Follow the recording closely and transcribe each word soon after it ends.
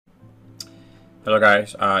Hello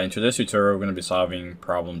guys, in today's tutorial we're going to be solving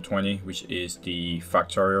problem 20, which is the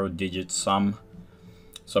factorial digit sum.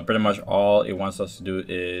 So pretty much all it wants us to do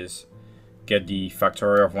is get the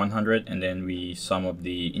factorial of 100 and then we sum up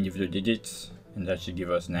the individual digits and that should give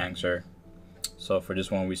us an answer. So for this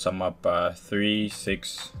one we sum up 3,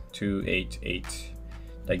 6, 2, 8, 8.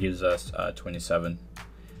 That gives us 27.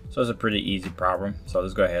 So it's a pretty easy problem. So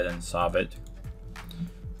let's go ahead and solve it.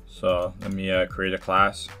 So let me create a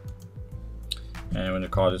class. And I'm going to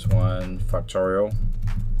call this one factorial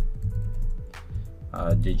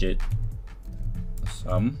digit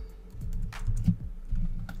sum.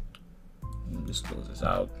 Just close this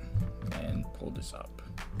out and pull this up.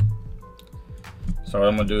 So what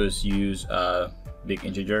I'm going to do is use a big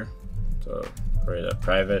integer. So create a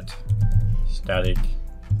private static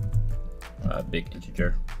big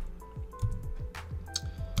integer.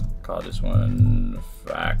 Call this one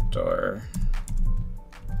factor.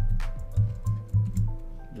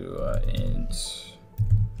 Do int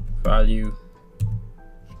value.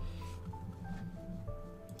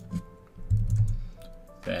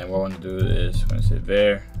 Then what I want to do is going to say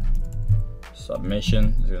var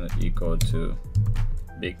submission is going to equal to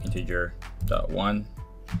big integer dot one,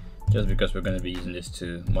 just because we're going to be using this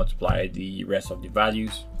to multiply the rest of the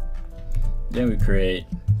values. Then we create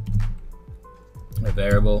a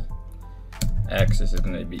variable x. This is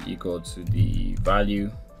going to be equal to the value,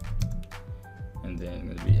 and then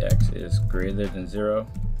going to be x is greater than 0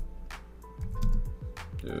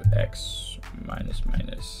 to x minus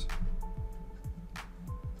minus.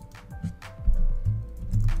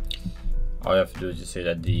 All you have to do is just say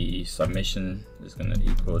that the summation is going to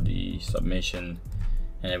equal the summation,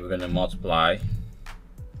 and then we're going to multiply,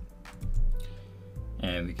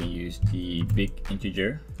 and we can use the big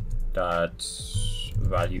integer dot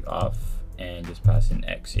value of and just pass in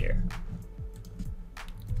x here.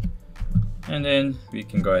 And then we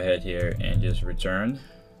can go ahead here and just return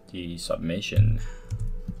the summation,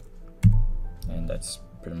 and that's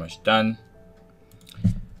pretty much done.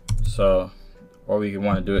 So what we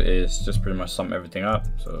want to do is just pretty much sum everything up.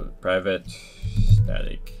 So private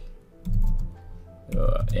static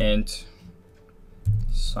int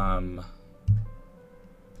sum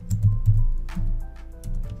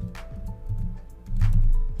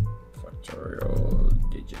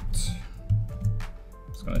factorial digit.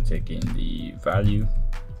 It's going to take in the value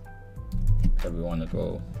that we want to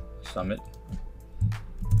go sum it.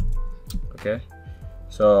 Okay,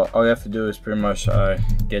 so all we have to do is pretty much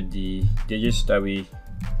get the digits that we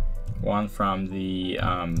want from the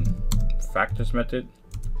factors method,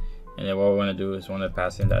 and then what we want to do is want to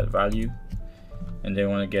pass in that value, and then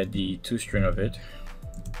want to get the toString of it.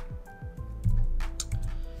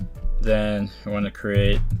 Then we want to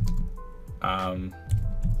create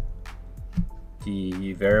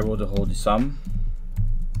the variable to hold the sum.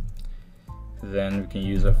 Then we can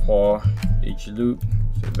use a for each loop,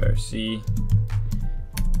 so var c,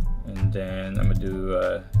 and then I'm gonna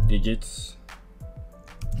do digits.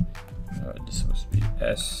 This is supposed to be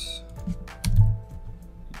s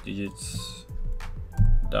digits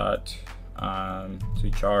dot to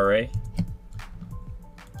each array.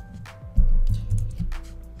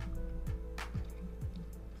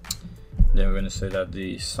 Then we're going to say that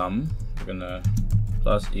the sum, we're going to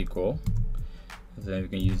plus equal. Then we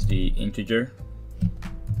can use the integer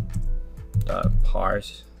dot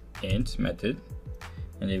parse int method,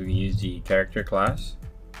 and then we can use the character class,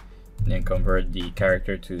 and then convert the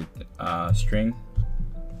character to string.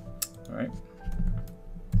 All right,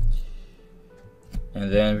 and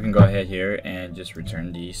then we can go ahead here and just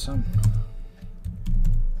return the sum.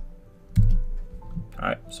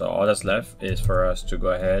 Alright, so all that's left is for us to go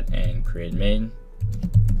ahead and create main.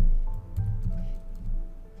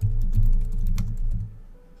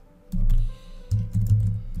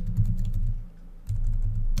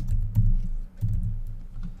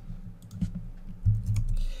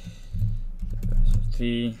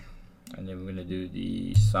 T, and then we're going to do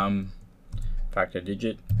the sum factor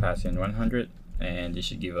digit, pass in 100, and this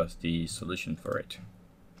should give us the solution for it.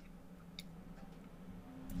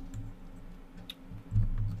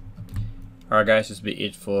 Alright guys, this will be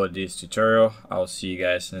it for this tutorial. I'll see you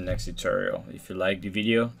guys in the next tutorial. If you like the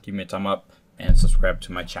video, give me a thumb up and subscribe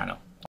to my channel.